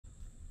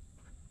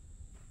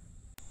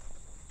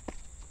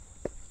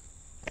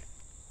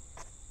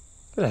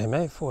G'day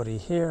mate, 40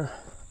 here,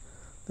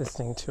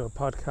 listening to a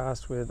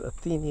podcast with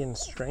Athenian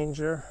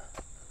Stranger,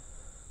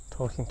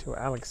 talking to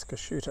Alex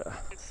Kashuta.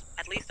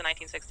 At least the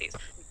 1960s.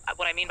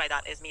 What I mean by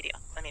that is media.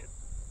 I mean,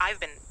 I've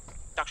been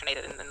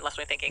indoctrinated in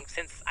left-wing thinking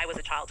since I was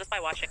a child, just by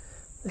watching.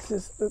 This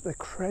is the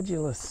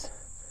credulous,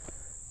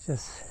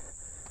 just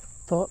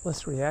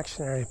thoughtless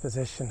reactionary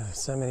position of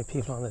so many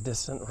people on the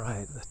distant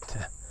right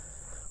that,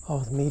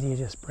 the media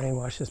just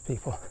brainwashes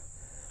people.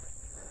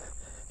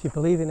 If you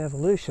believe in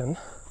evolution,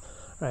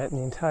 right, and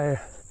the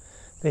entire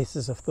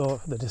basis of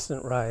thought for the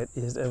distant right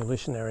is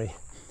evolutionary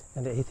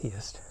and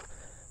atheist,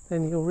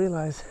 then you'll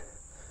realize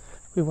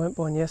we weren't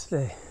born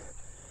yesterday.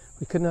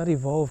 We could not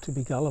evolve to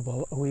be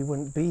gullible or we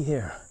wouldn't be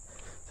here.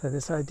 So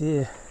this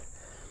idea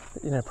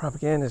that,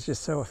 propaganda is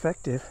just so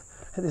effective,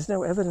 and there's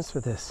no evidence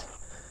for this.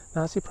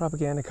 Nazi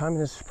propaganda,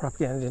 communist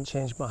propaganda didn't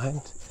change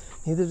minds,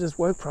 neither does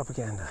woke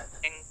propaganda.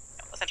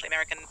 Essentially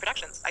American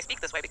productions. I speak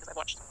this way because I've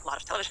watched a lot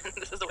of television.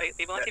 This is the way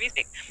people on TV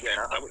speak.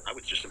 Yeah, I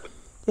would just simply...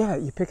 Yeah,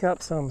 you pick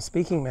up some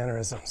speaking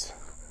mannerisms,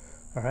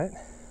 all right?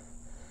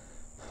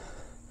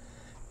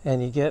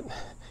 And you get,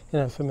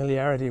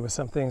 familiarity with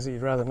some things that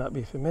you'd rather not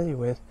be familiar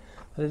with,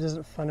 but it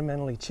doesn't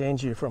fundamentally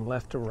change you from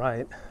left to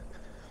right,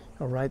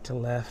 or right to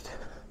left,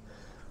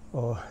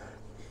 or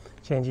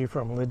change you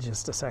from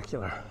religious to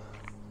secular.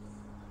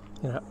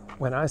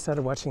 When I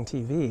started watching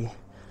TV,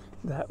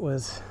 that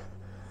was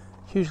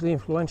hugely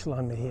influential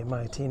on me in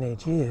my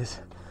teenage years.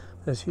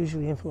 It was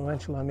hugely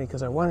influential on me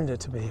because I wanted it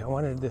to be. I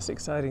wanted this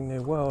exciting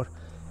new world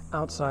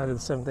outside of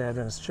the Seventh-day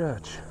Adventist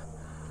Church,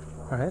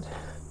 right?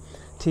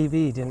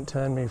 TV didn't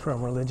turn me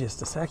from religious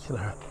to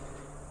secular.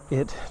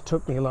 It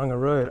took me along a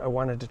road I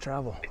wanted to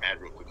travel.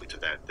 Add real quickly to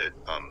that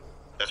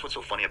that's what's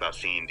so funny about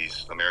seeing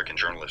these American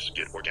journalists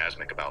get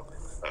orgasmic about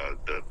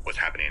what's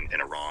happening in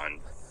Iran,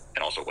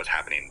 and also what's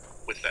happening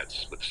with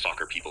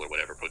soccer people or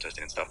whatever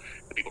protesting and stuff,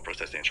 the people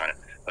protesting in China.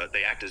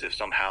 They act as if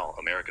somehow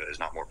America is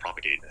not more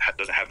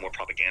doesn't have more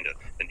propaganda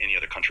than any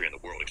other country in the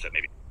world, except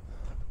maybe.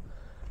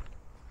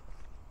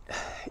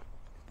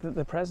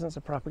 The presence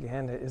of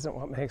propaganda isn't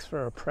what makes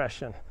for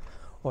oppression,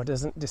 or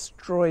doesn't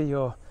destroy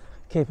your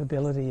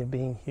capability of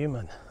being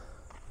human.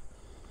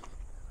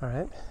 All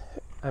right?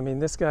 I mean,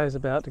 this guy is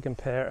about to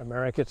compare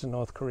America to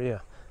North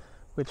Korea,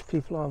 which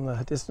people on the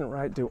distant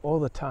right do all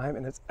the time,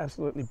 and it's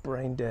absolutely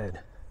brain dead.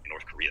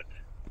 North Korea,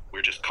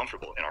 we're just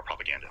comfortable in our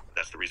propaganda.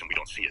 That's the reason we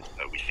don't see it.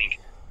 We think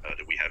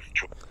that we have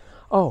choice.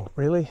 Oh,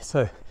 really?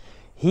 So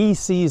he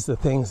sees the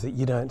things that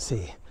you don't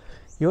see.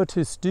 You're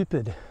too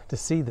stupid to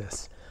see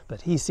this,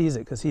 but he sees it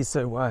because he's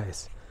so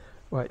wise.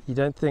 What, you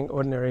don't think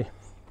ordinary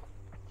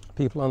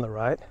people on the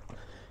right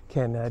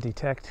can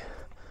detect,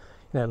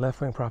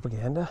 left-wing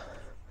propaganda?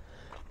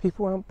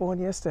 People weren't born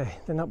yesterday.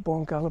 They're not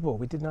born gullible.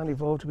 We did not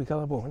evolve to be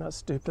gullible. We're not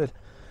stupid.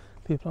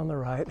 People on the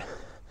right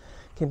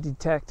can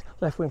detect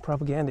left-wing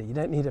propaganda. You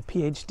don't need a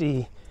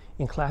PhD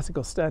in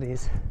classical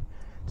studies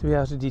to be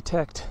able to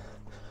detect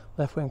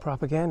left-wing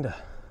propaganda.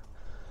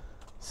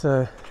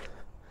 So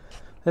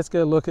let's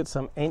go look at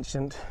some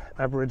ancient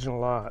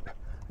Aboriginal art.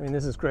 I mean,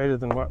 this is greater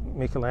than what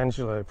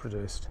Michelangelo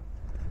produced.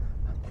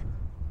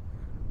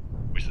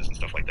 Voices and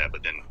stuff like that,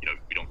 but then,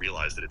 we don't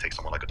realize that it takes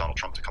someone like a Donald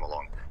Trump to come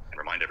along and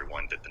remind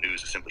everyone that the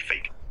news is simply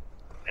fake.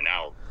 And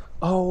now...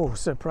 Oh,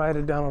 so prior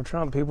to Donald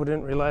Trump, people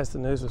didn't realize the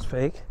news was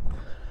fake?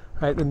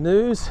 Right, the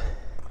news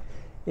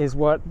is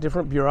what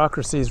different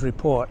bureaucracies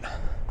report.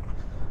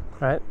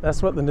 Right,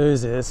 that's what the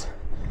news is,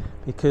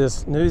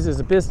 because news is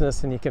a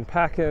business, and you can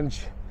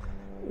package,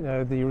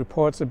 the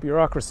reports of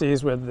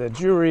bureaucracies, whether they're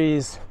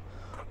juries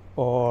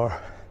or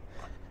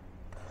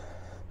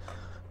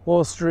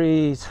Wall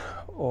Street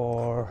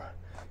or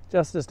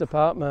Justice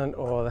Department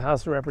or the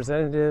House of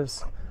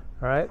Representatives.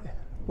 All right,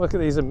 look at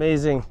these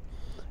amazing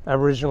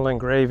Aboriginal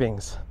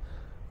engravings.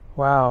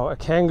 Wow, a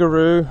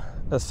kangaroo,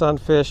 a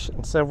sunfish,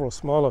 and several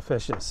smaller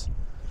fishes.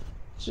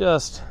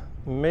 Just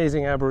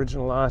amazing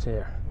Aboriginal art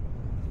here.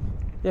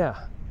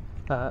 Yeah,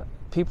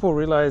 people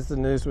realized the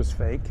news was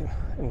fake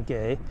and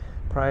gay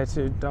prior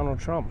to Donald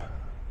Trump.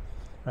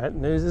 Right?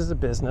 News is a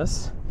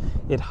business.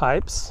 It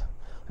hypes.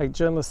 Like,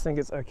 journalists think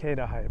it's okay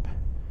to hype,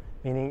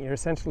 meaning you're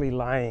essentially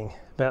lying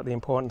about the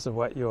importance of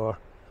what you're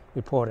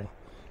reporting.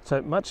 So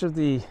much of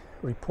the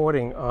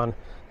reporting on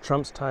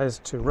Trump's ties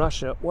to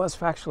Russia was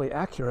factually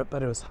accurate,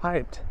 but it was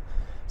hyped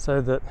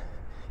so that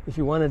if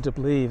you wanted to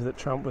believe that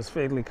Trump was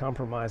fatally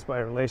compromised by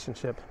a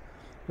relationship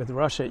with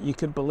Russia, you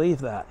could believe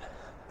that.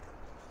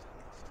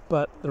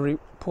 But the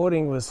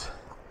reporting was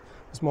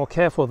more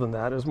careful than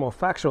that. It was more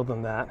factual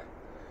than that,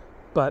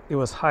 but it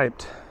was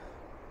hyped.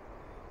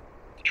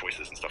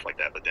 Choices and stuff like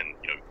that, but then,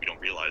 we don't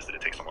realize that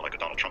it takes someone like a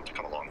Donald Trump to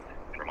come along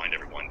and remind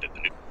everyone that the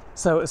news...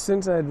 So as soon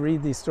as I'd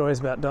read these stories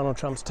about Donald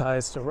Trump's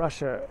ties to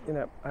Russia,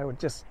 I would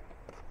just,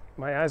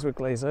 my eyes would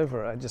glaze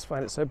over. I just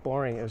find it so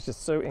boring. It was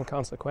just so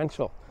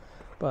inconsequential.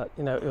 But,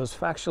 it was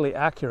factually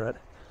accurate,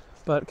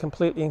 but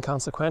completely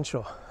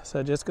inconsequential.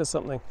 So just because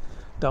something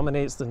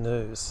dominates the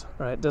news,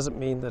 right, doesn't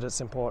mean that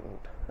it's important,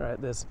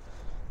 right? There's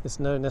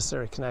no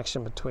necessary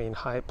connection between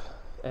hype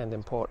and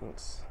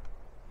importance.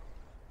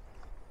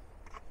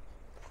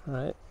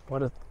 right?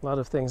 A lot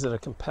of things that are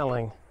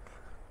compelling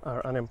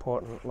are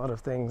unimportant. A lot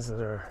of things that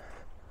are,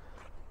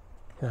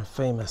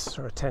 famous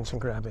or attention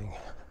grabbing,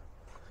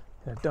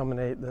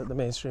 dominate the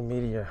mainstream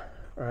media,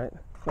 right?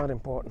 Not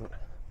important,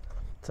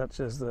 such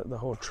as the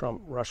whole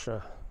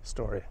Trump-Russia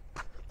story.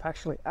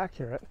 Factually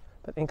accurate,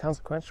 but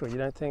inconsequential. You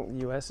don't think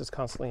the US is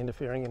constantly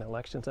interfering in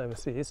elections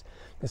overseas?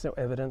 There's no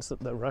evidence that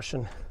the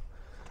Russian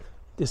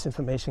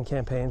disinformation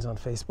campaigns on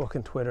Facebook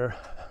and Twitter,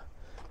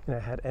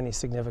 had any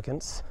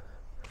significance,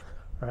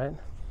 right?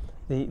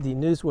 The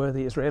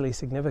newsworthy Israeli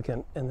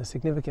significant and the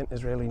significant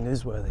Israeli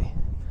newsworthy.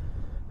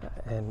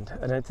 And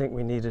I don't think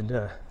we needed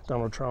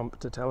Donald Trump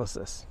to tell us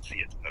this. See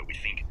it. We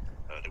think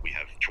that we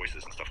have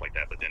choices and stuff like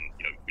that, but then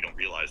we don't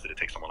realize that it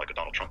takes someone like a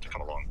Donald Trump to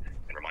come along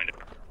and remind us.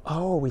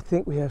 Oh, we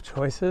think we have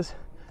choices,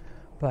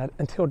 but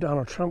until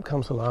Donald Trump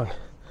comes along,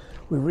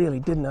 we really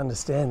didn't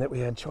understand that we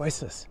had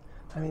choices.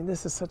 I mean,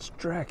 this is such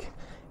dreck,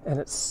 and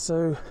it's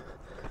so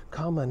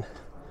common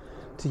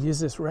to use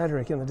this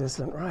rhetoric in the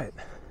dissident right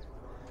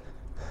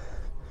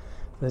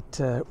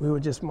that we were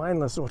just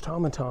mindless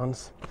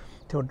automatons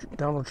till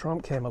Donald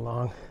Trump came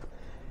along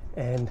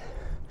and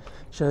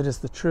showed us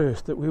the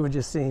truth, that we were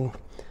just seeing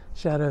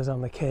shadows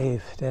on the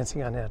cave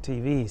dancing on our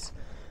TVs.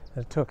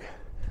 It took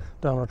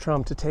Donald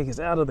Trump to take us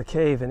out of the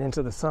cave and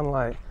into the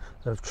sunlight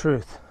of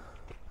truth.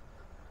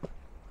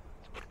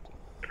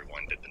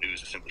 Everyone, that the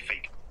news is simply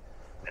fake.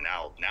 And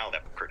now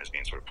that curtain is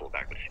being sort of pulled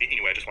back. But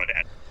anyway, I just wanted to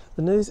add.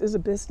 The news is a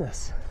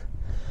business,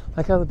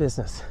 like other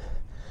business.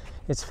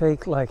 It's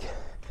fake, like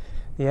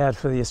the ad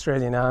for the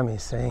Australian Army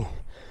saying,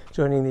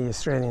 joining the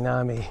Australian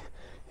Army,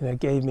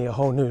 gave me a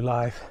whole new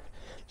life.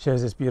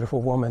 Shows this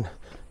beautiful woman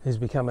who's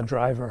become a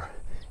driver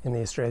in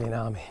the Australian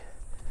Army.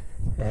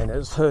 And it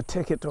was her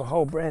ticket to a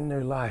whole brand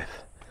new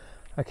life.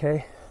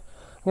 Okay?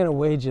 I'm going to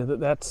wager that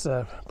that's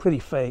pretty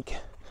fake.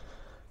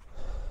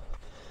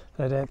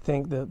 I don't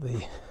think that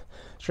the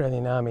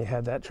Australian Army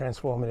had that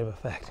transformative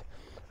effect.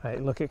 All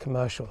right, look at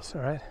commercials,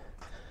 all right?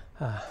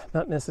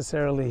 Not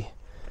necessarily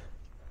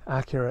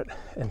accurate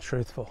and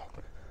truthful,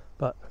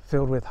 but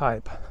filled with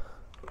hype.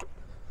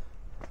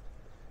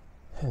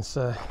 And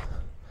so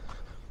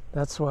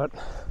that's what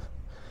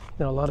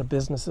a lot of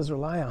businesses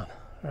rely on,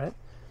 right?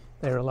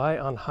 They rely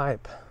on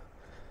hype.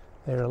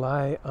 They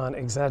rely on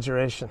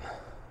exaggeration.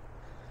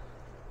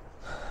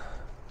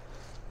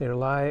 They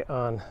rely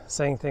on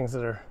saying things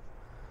that are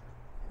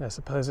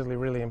supposedly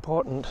really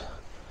important,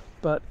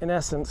 but in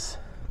essence,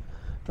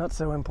 not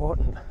so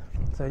important.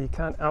 So you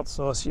can't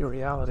outsource your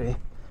reality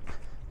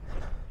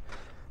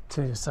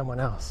to someone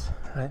else,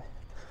 right?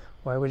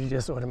 Why would you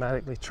just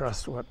automatically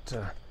trust what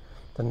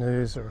the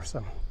news or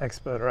some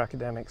expert or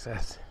academic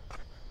says?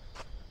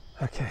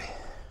 Okay,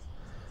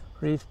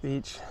 Reef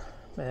Beach,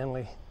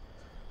 Manly.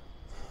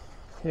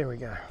 Here we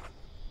go.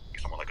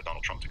 Someone like a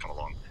Donald Trump to come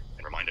along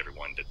and remind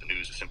everyone that the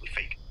news is simply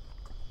fake.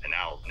 And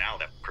now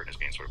that curtain is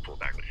being sort of pulled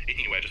back. But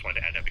anyway, I just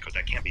wanted to add that because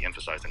that can't be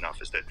emphasized enough,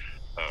 is that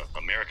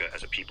America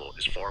as a people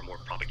is far more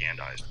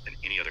propagandized than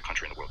any other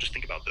country in the world. Just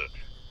think about the...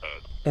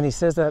 And he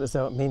says that as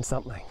though it means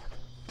something,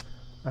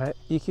 right?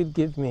 You could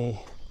give me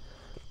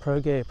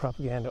pro-gay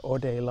propaganda all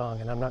day long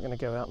and I'm not going to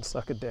go out and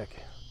suck a dick,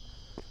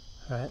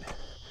 right?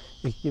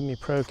 You could give me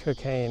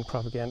pro-cocaine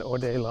propaganda all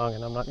day long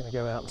and I'm not going to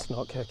go out and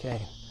snort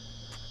cocaine,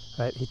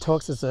 right? He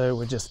talks as though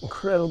we're just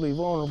incredibly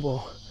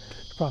vulnerable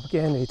to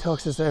propaganda. He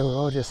talks as though we're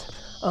all just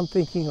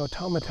unthinking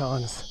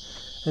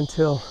automatons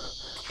until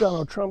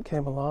Donald Trump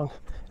came along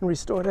and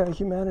restored our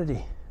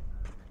humanity.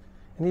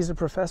 And he's a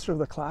professor of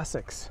the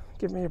classics.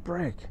 Give me a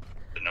break.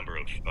 The number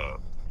of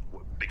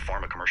big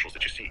pharma commercials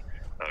that you see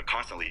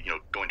constantly,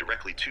 going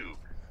directly to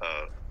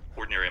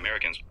ordinary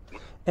Americans.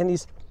 And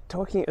he's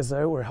talking as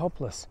though we're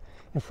helpless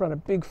in front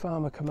of big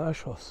pharma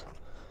commercials.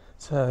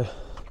 So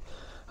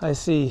I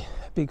see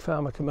a big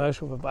pharma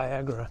commercial for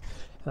Viagra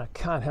and I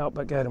can't help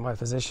but go to my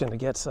physician to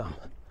get some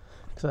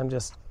because I'm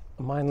just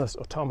a mindless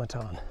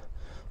automaton.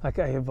 Like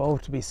I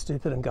evolved to be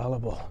stupid and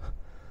gullible,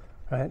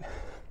 right?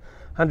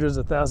 Hundreds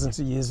of thousands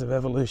of years of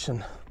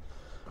evolution,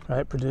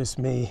 right, produced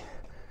me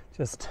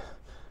just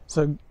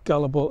so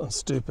gullible and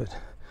stupid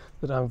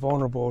that I'm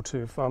vulnerable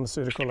to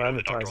pharmaceutical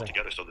advertising.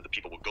 Together so that the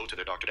people will go to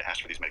their doctor to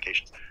ask for these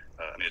medications.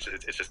 I mean,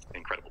 it's just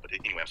incredible. But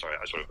anyway, I'm sorry,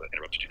 I sort of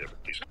interrupted you there,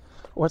 but please.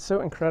 What's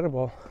so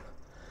incredible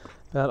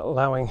about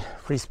allowing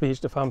free speech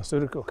to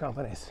pharmaceutical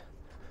companies?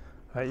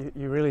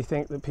 You really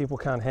think that people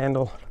can't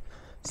handle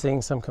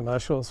seeing some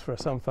commercials for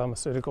some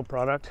pharmaceutical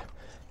product,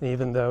 and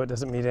even though it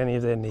doesn't meet any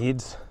of their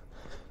needs,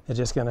 they're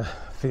just going to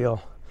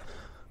feel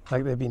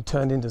like they've been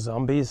turned into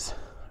zombies,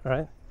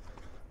 right?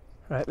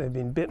 Right? They've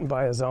been bitten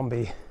by a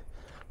zombie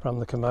from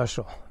the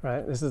commercial,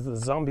 right? This is the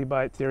zombie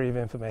bite theory of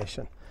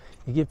information.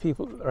 You give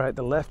people, right,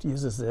 the left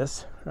uses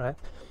this, right?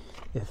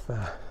 If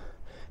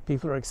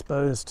people are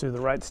exposed to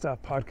the Right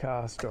Stuff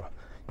podcast or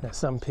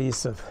some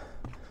piece of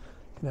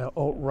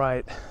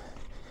alt-right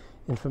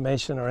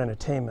information or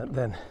entertainment,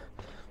 then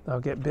they'll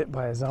get bit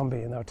by a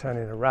zombie and they'll turn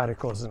into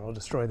radicals and it'll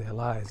destroy their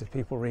lives. If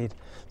people read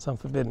some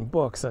forbidden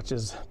book such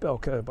as Bell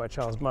Code by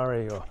Charles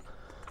Murray or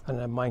I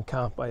don't know, Mein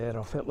Kampf by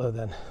Adolf Hitler,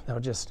 then they'll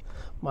just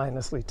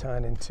mindlessly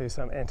turn into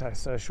some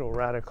antisocial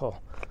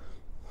radical.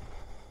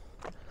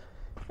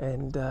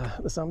 And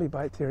the zombie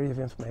bite theory of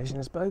information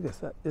is bogus.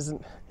 That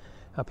isn't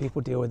how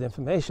people deal with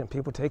information.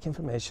 People take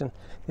information.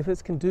 If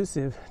it's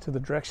conducive to the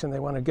direction they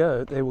want to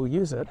go, they will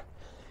use it.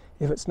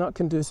 If it's not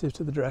conducive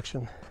to the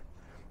direction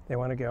they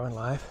want to go in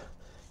life,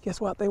 guess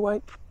what? They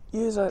won't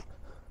use it,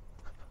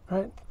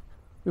 right?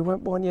 We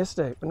weren't born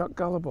yesterday. We're not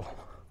gullible.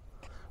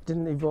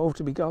 Didn't evolve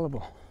to be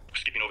gullible.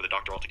 Skipping over the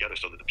doctor altogether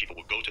so that the people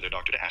will go to their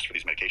doctor to ask for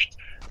these medications.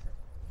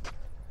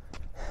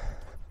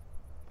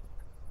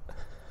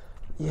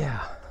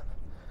 Yeah.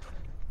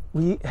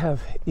 We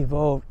have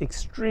evolved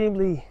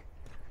extremely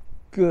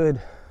good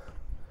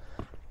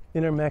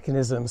inner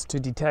mechanisms to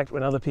detect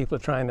when other people are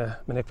trying to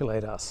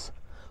manipulate us.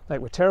 Like,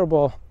 we're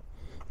terrible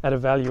at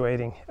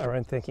evaluating our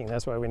own thinking.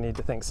 That's why we need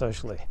to think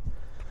socially.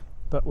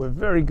 But we're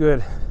very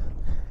good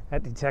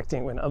at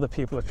detecting when other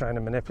people are trying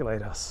to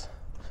manipulate us.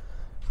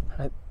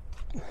 Right?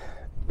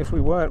 If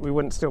we weren't, we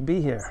wouldn't still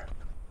be here.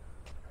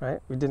 Right?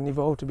 We didn't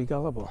evolve to be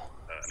gullible.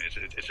 I mean,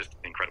 it's just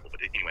incredible. But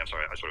anyway, I'm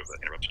sorry, I sort of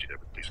interrupted you there,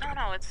 but please.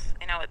 No, it's,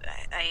 you know,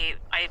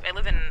 I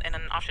live in an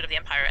offshoot of the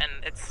empire,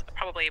 and it's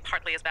probably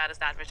partly as bad as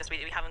that. It's just we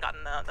haven't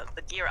gotten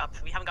the gear up.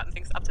 We haven't gotten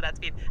things up to that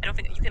speed. I don't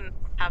think you can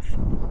have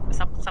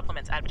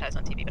supplements advertised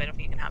on TV, but I don't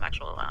think you can have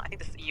actual. I think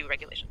this is EU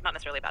regulation, not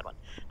necessarily a bad one.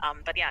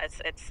 But yeah,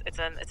 it's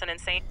an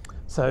insane.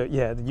 So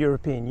yeah, the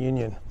European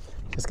Union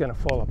is going to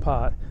fall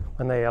apart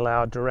when they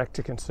allow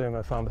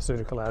direct-to-consumer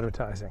pharmaceutical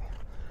advertising.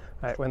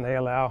 Right? When they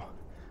allow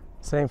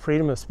same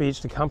freedom of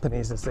speech to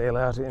companies as they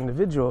allow to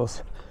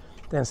individuals,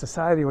 then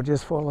society will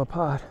just fall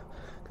apart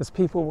because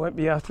people won't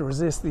be able to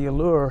resist the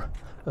allure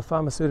of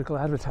pharmaceutical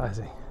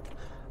advertising.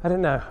 I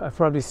don't know, I've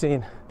probably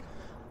seen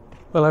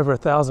well over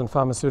 1,000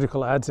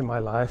 pharmaceutical ads in my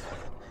life,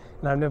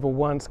 and I've never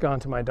once gone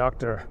to my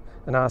doctor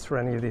and asked for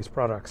any of these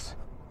products.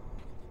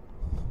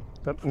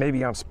 But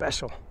maybe I'm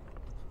special.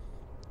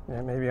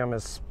 Yeah, maybe I'm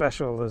as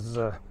special as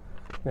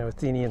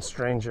Athenian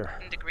stranger.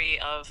 Degree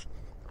of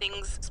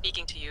things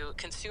speaking to you,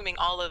 consuming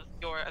all of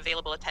your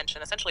available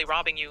attention, essentially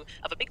robbing you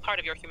of a big part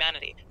of your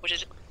humanity, which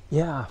is...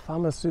 Yeah,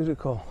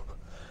 pharmaceutical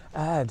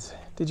ads.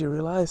 Did you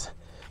realize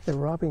they're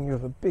robbing you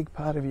of a big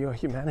part of your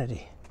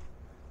humanity?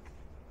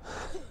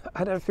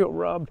 I don't feel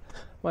robbed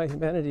my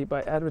humanity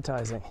by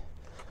advertising,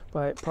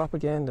 by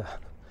propaganda,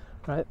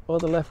 right? All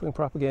the left-wing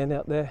propaganda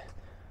out there,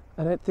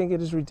 I don't think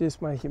it has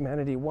reduced my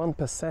humanity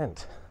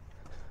 1%.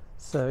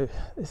 So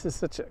this is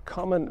such a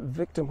common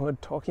victimhood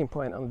talking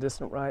point on the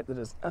distant right that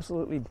is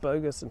absolutely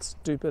bogus and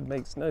stupid,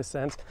 makes no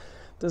sense,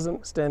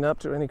 doesn't stand up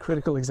to any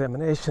critical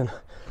examination,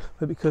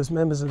 but because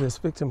members of this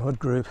victimhood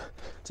group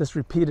just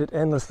repeat it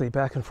endlessly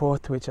back and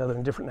forth to each other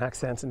in different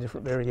accents and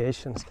different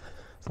variations.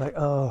 It's like,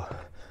 oh,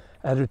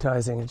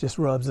 advertising, it just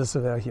robs us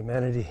of our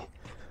humanity.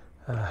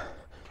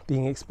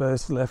 Being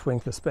exposed to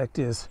left-wing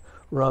perspectives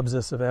robs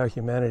us of our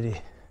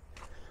humanity.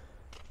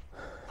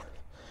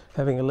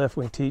 Having a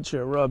left-wing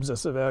teacher robs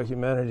us of our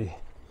humanity.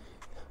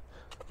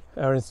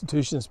 Our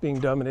institutions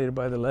being dominated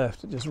by the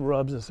left, it just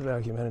robs us of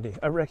our humanity.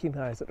 I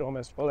recognize that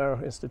almost all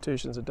our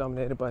institutions are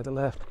dominated by the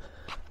left.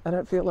 I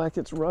don't feel like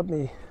it's robbed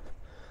me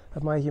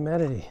of my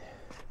humanity.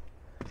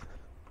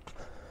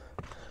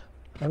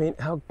 I mean,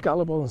 how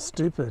gullible and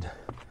stupid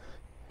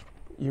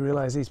you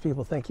realize these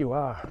people think you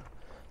are.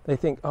 They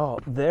think, oh,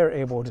 they're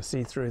able to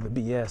see through the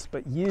BS,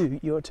 but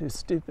you're too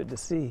stupid to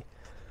see.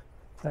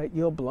 Right?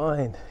 You're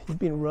blind. You've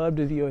been robbed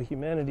of your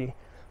humanity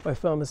by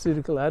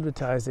pharmaceutical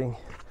advertising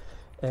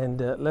and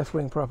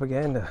left-wing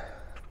propaganda.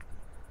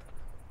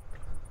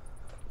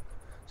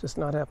 Just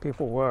not how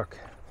people work.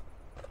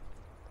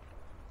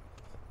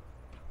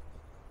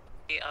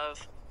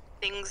 Of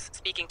things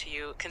speaking to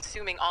you,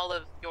 consuming all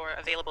of your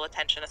available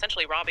attention,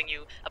 essentially robbing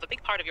you of a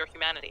big part of your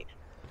humanity.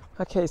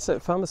 Okay, so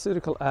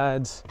pharmaceutical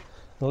ads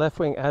and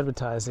left-wing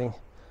advertising,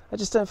 I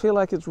just don't feel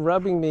like it's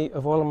robbing me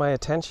of all of my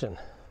attention,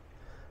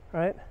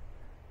 right?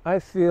 I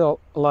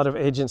feel a lot of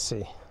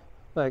agency.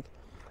 Like,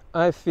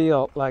 I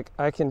feel like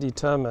I can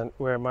determine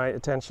where my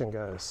attention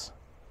goes,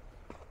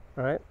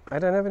 right? I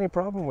don't have any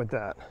problem with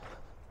that,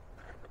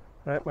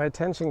 right? My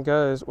attention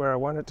goes where I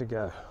want it to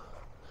go.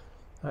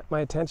 Right?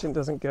 My attention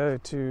doesn't go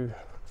to,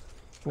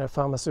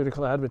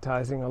 pharmaceutical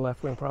advertising or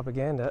left-wing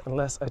propaganda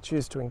unless I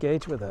choose to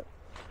engage with it.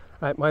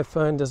 Right? My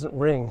phone doesn't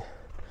ring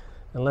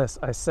unless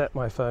I set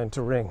my phone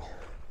to ring.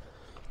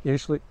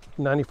 Usually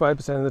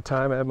 95% of the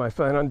time I have my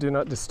phone on Do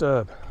Not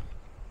Disturb.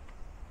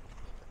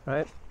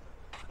 Right?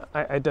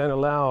 I don't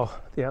allow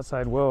the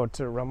outside world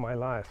to run my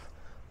life.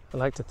 I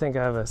like to think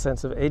I have a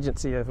sense of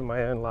agency over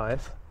my own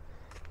life,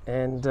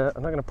 and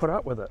I'm not going to put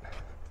up with it.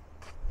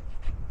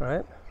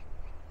 Right?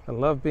 I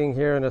love being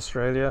here in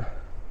Australia.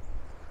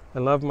 I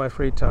love my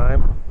free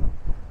time.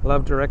 I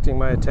love directing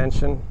my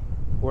attention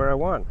where I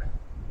want.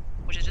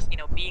 Which is just,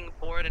 being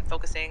bored and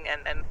focusing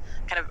and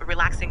kind of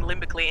relaxing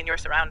limbically in your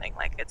surrounding.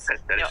 Like, it's...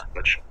 That is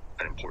such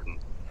an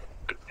important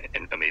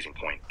and amazing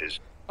point.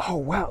 Oh,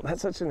 wow,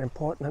 that's such an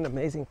important and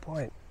amazing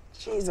point.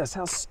 Jesus,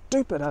 how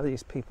stupid are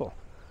these people?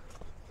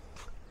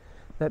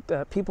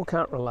 That people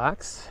can't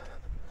relax,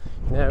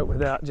 you know,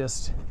 without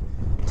just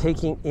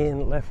taking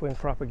in left-wing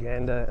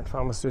propaganda and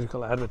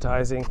pharmaceutical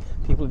advertising.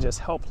 People are just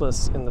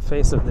helpless in the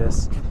face of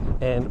this,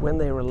 and when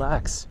they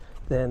relax,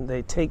 then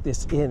they take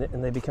this in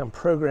and they become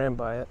programmed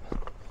by it,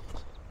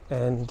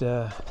 and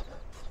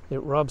it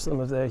robs them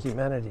of their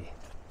humanity.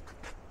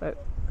 I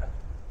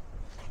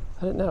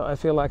don't know, I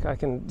feel like I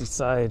can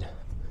decide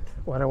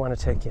what I want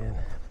to take in,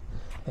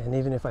 and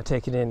even if I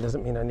take it in,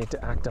 doesn't mean I need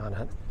to act on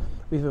it.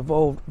 We've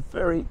evolved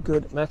very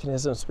good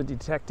mechanisms for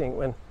detecting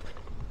when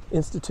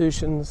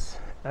institutions,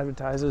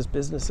 advertisers,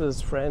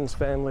 businesses, friends,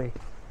 family,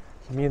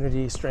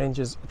 community,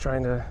 strangers are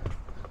trying to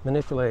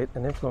manipulate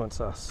and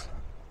influence us.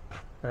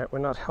 Right? We're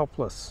not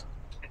helpless.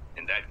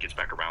 And that gets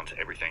back around to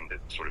everything that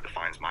sort of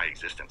defines my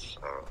existence,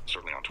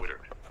 certainly on Twitter,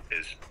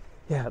 is...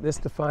 Yeah, this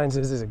defines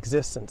his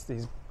existence,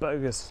 these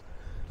bogus,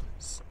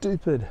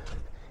 stupid,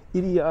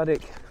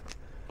 idiotic,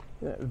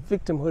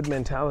 victimhood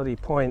mentality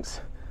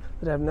points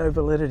that have no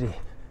validity.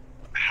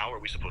 How are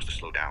we supposed to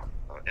slow down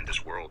in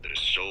this world that is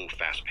so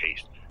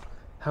fast-paced?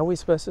 How are we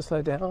supposed to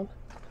slow down?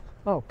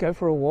 Oh, go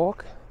for a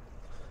walk.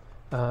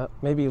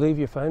 Maybe leave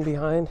your phone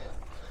behind.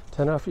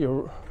 Turn off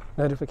your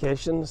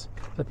notifications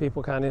so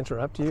people can't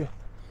interrupt you.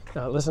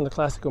 Listen to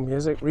classical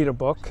music. Read a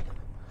book.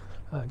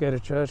 Go to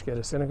church. Go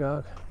to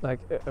synagogue. Like,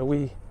 are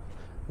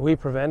we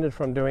prevented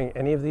from doing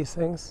any of these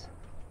things?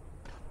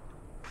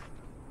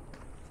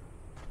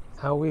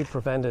 How are we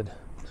prevented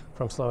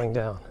from slowing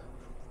down?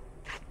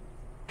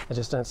 I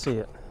just don't see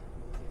it.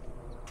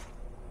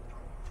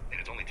 And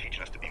it's only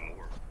teaching us to be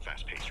more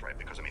fast-paced, right?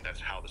 Because, I mean,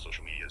 that's how the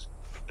social media is,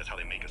 that's how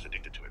they make us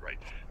addicted to it, right?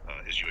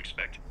 Is you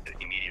expect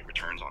immediate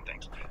returns on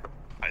things.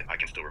 I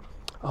can still...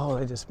 Oh,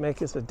 they just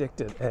make us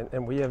addicted,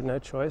 and we have no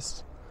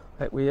choice.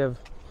 Like, we have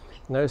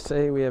no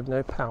say, we have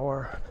no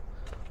power.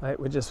 Right?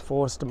 We're just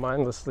forced to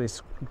mindlessly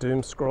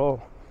doom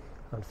scroll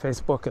on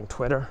Facebook and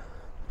Twitter.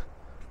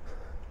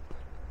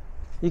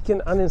 You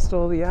can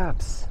uninstall the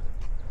apps.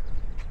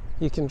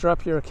 You can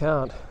drop your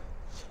account.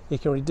 You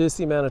can reduce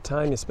the amount of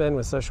time you spend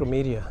with social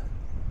media.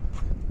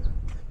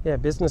 Yeah,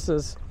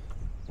 businesses,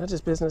 not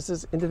just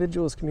businesses,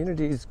 individuals,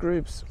 communities,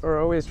 groups are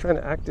always trying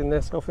to act in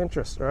their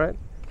self-interest, right?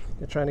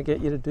 They're trying to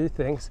get you to do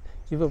things.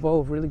 You've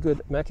evolved really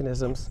good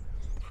mechanisms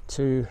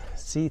to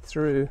see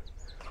through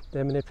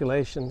their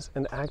manipulations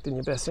and act in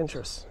your best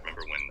interests.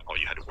 Remember when all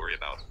you had to worry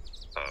about,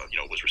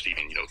 was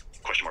receiving,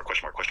 question mark,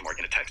 question mark, question mark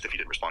in a text if you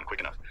didn't respond quick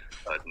enough.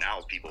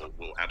 Now people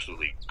will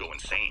absolutely go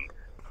insane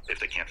if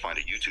they can't find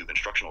a YouTube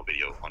instructional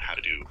video on how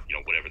to do,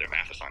 whatever their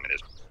math assignment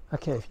is.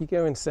 Okay, if you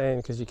go insane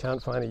because you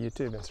can't find a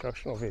YouTube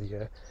instructional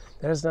video,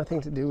 that has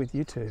nothing to do with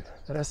YouTube.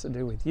 That has to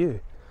do with you,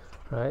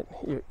 right?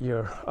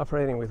 You're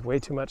operating with way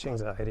too much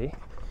anxiety,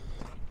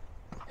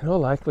 in all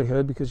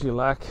likelihood because you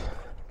lack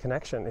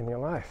connection in your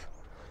life.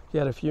 If you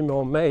had a few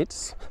more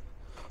mates,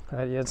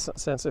 right, you had a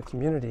sense of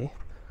community,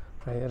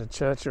 right, you had a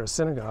church or a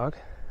synagogue,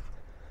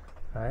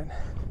 right?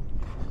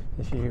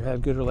 If you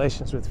had good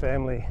relations with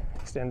family,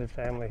 extended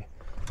family,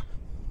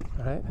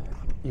 right,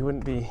 you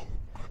wouldn't be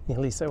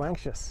nearly so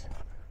anxious,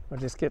 or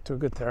just get to a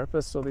good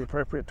therapist or the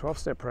appropriate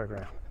 12-step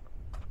program.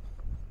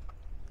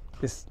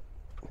 This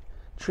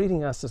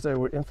treating us as though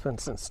we're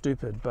infants and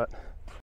stupid, but